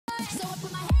Hey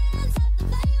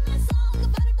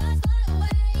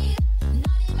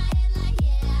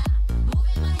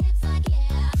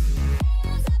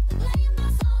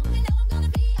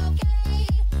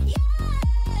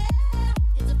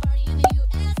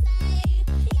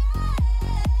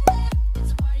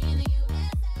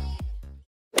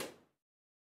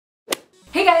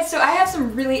guys, so I have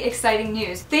some really exciting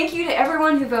news. Thank you to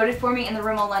everyone who voted for me in the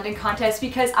Rimmel London contest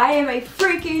because I am a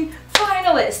freaking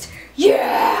finalist!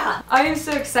 Yeah! I am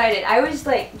so excited. I was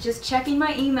like just checking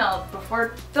my email before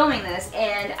filming this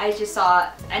and I just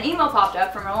saw an email popped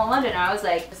up from Rimmel London and I was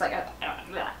like, I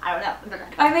don't know.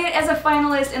 I made it as a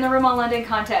finalist in the Rimmel London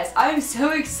contest. I'm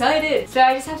so excited! So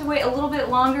I just have to wait a little bit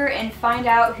longer and find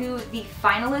out who the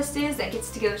finalist is that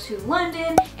gets to go to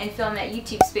London and film at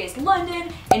YouTube Space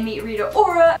London and meet Rita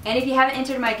Ora. And if you haven't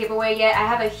entered my giveaway yet, I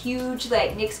have a huge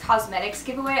like NYX Cosmetics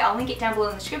giveaway. I'll link it down below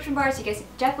in the description bar so you guys can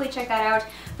definitely check that out.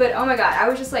 But oh my god, I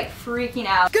was just like freaking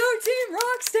out. Go Team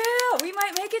Rockstale! We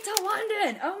might make it to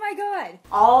London! Oh my god.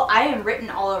 I am written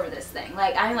all over this thing.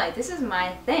 Like, I'm like, this is my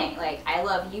thing. Like, I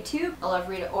love YouTube. I love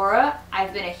Rita Ora.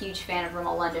 I've been a huge fan of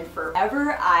Rimmel London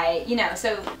forever.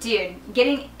 So dude,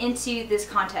 getting into this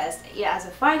contest as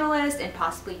a finalist and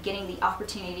possibly getting the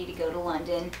opportunity to go to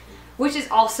London, which is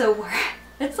also where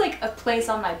it's like a place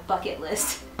on my bucket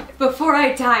list. Before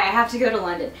I die, I have to go to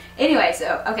London. Anyway,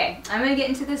 so, okay, I'm gonna get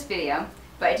into this video.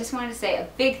 But I just wanted to say a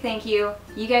big thank you.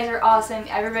 You guys are awesome.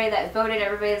 Everybody that voted,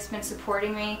 everybody that's been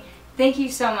supporting me, thank you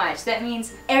so much. That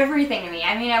means everything to me.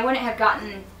 I mean, I wouldn't have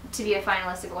gotten to be a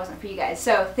finalist if it wasn't for you guys.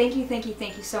 So thank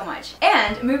you so much.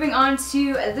 And moving on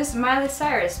to this Miley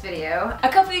Cyrus video. A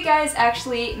couple of you guys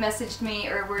actually messaged me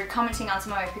or were commenting on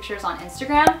some of my pictures on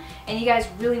Instagram, and you guys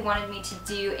really wanted me to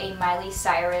do a Miley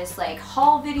Cyrus like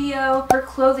haul video. Her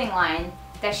clothing line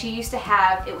that she used to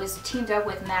have, it was teamed up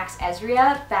with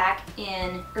Azria back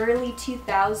in early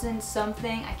 2000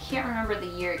 something. I can't remember the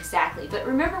year exactly, but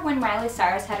remember when Miley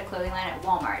Cyrus had a clothing line at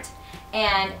Walmart?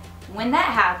 And when that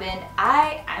happened,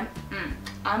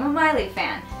 I'm a Miley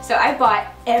fan, so I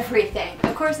bought everything.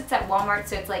 Of course it's at Walmart,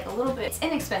 so it's like a little bit, it's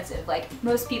inexpensive. Like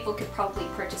most people could probably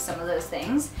purchase some of those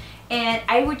things. And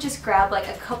I would just grab like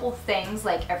a couple things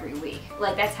like every week.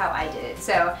 Like that's how I did it.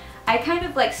 So I kind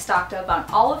of like stocked up on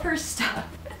all of her stuff.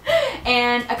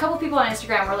 And a couple people on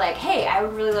Instagram were like, hey, I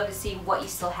would really love to see what you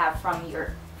still have from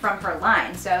her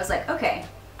line. So I was like, okay,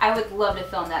 I would love to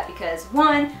film that because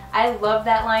one, I love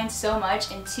that line so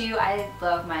much, and two, I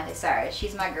love Miley Cyrus.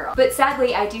 She's my girl. But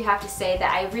sadly, I do have to say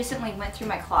that I recently went through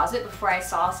my closet before I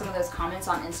saw some of those comments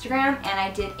on Instagram, and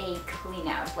I did a clean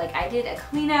out. Like I did a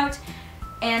clean out,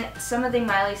 and some of the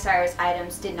Miley Cyrus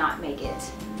items did not make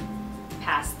it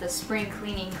past the spring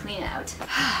cleaning clean out.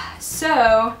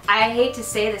 So I hate to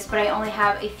say this, but I only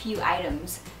have a few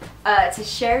items to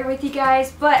share with you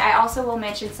guys, but I also will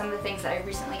mention some of the things that I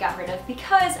recently got rid of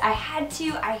because I had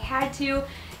to,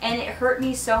 and it hurt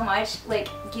me so much like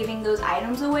giving those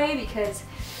items away because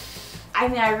I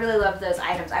mean, I really love those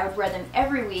items. I would wear them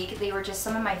every week. They were just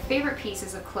some of my favorite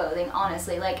pieces of clothing,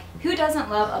 honestly. Like, who doesn't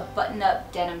love a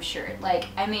button-up denim shirt? Like,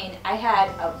 I mean, I had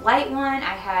a light one,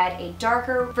 I had a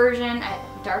darker version, a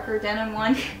darker denim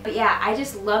one. But yeah, I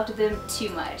just loved them too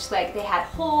much. Like, they had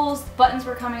holes, buttons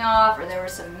were coming off, or there were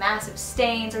some massive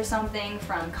stains or something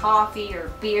from coffee or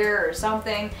beer or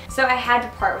something. So I had to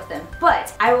part with them.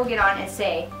 But I will get on and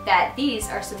say that these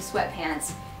are some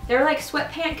sweatpants. They're like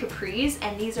sweatpant capris,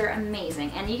 and these are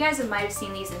amazing. And you guys might have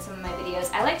seen these in some of my videos.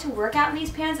 I like to work out in these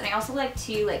pants, and I also like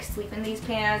to like sleep in these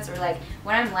pants, or like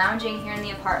when I'm lounging here in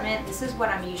the apartment, this is what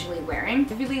I'm usually wearing.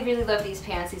 I really love these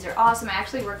pants. These are awesome. I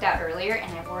actually worked out earlier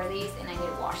and I wore these and I need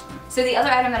to wash them. So the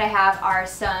other item that I have are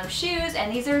some shoes,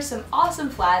 and these are some awesome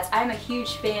flats. I'm a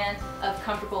huge fan of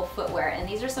comfortable footwear, and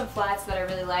these are some flats that I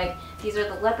really like. These are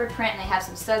the leopard print and they have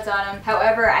some studs on them.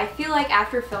 However, I feel like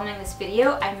after filming this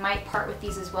video, I might part with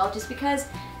these as well, just because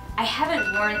I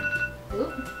haven't worn.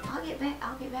 Oop, I'll get back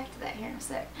to that here in a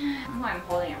sec. I'm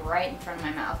holding it right in front of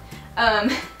my mouth.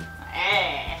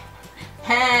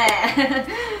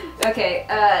 Okay,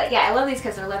 yeah, I love these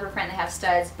because they're leopard print, they have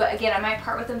studs, but again, I might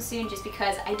part with them soon just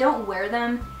because I don't wear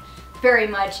them very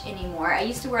much anymore. I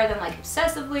used to wear them like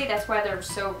obsessively, that's why they're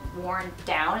so worn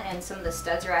down, and some of the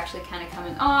studs are actually kind of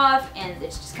coming off and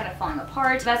it's just kind of falling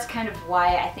apart. So that's kind of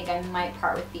why I think I might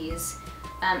part with these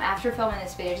after filming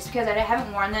this video, just because I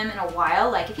haven't worn them in a while.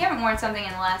 Like, if you haven't worn something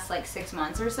in the last like 6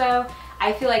 months or so,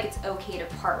 I feel like it's okay to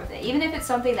part with it. Even if it's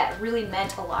something that really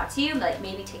meant a lot to you, like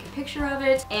maybe take a picture of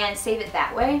it and save it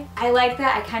that way. I like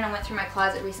that. I kind of went through my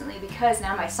closet recently because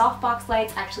now my softbox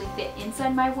lights actually fit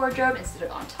inside my wardrobe instead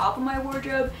of on top of my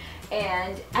wardrobe.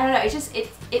 And I don't know, it's just,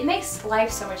 it makes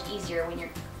life so much easier when you're,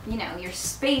 you know, your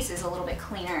space is a little bit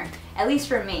cleaner. At least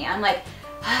for me. I'm like,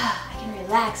 I can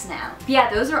relax now. But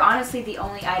yeah, those are honestly the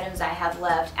only items I have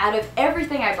left out of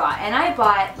everything I bought. And I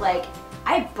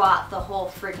bought the whole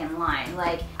freaking line.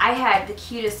 Like, I had the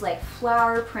cutest like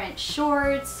flower print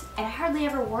shorts, and I hardly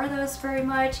ever wore those very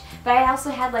much, but I also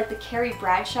had like the Carrie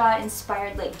Bradshaw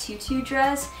inspired like tutu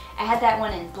dress. I had that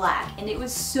one in black, and it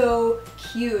was so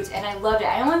cute, and I loved it.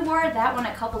 I only wore that one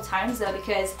a couple times though,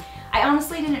 because I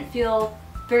honestly didn't feel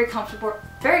very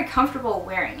comfortable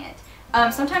wearing it.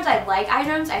 Sometimes I like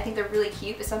items, I think they're really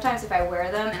cute, but sometimes if I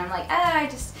wear them and I'm like, I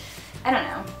don't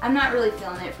know, I'm not really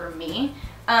feeling it for me.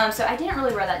 So I didn't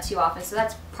really wear that too often, so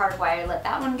that's part of why I let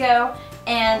that one go.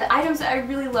 And the items that I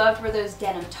really loved were those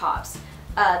denim tops,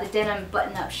 the denim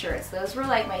button-up shirts. Those were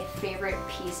like my favorite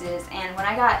pieces, and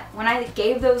when I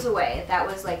gave those away, that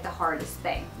was like the hardest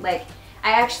thing. Like,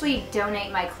 I actually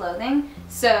donate my clothing,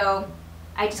 so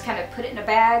I just kind of put it in a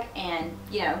bag and,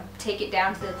 you know, take it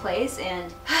down to the place,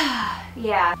 and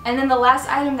yeah. And then the last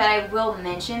item that I will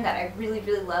mention that I really,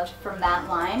 really loved from that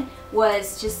line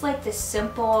was just like the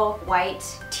simple white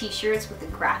t-shirts with a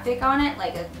graphic on it,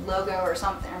 like a logo or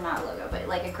something, or not a logo, but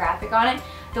like a graphic on it.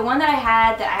 The one that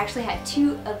I actually had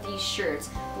two of these shirts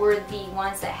were the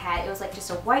ones that had, it was like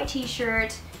just a white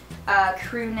t-shirt,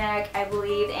 crew neck, I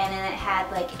believe, and then it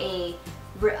had like a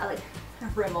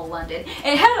Rimmel London.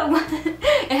 It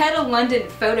had a London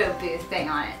photo booth thing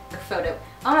on it. Or photo.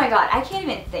 Oh my god, I can't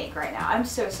even think right now. I'm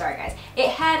so sorry, guys. It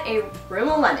had a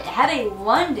Rimmel London. It had a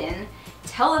London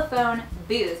telephone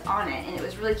booth on it, and it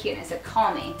was really cute, and it said,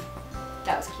 "Call me."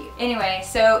 That was cute. Anyway,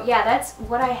 so yeah, that's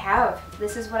what I have.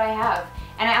 This is what I have.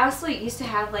 And I also used to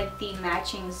have like the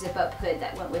matching zip-up hood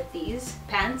that went with these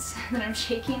pants that I'm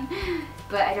shaking,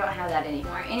 but I don't have that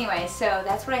anymore. Anyway, so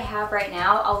that's what I have right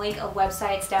now. I'll link a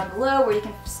website down below where you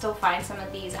can still find some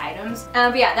of these items.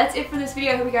 But yeah, that's it for this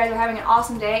video. I hope you guys are having an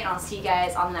awesome day, and I'll see you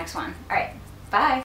guys on the next one. Alright, bye!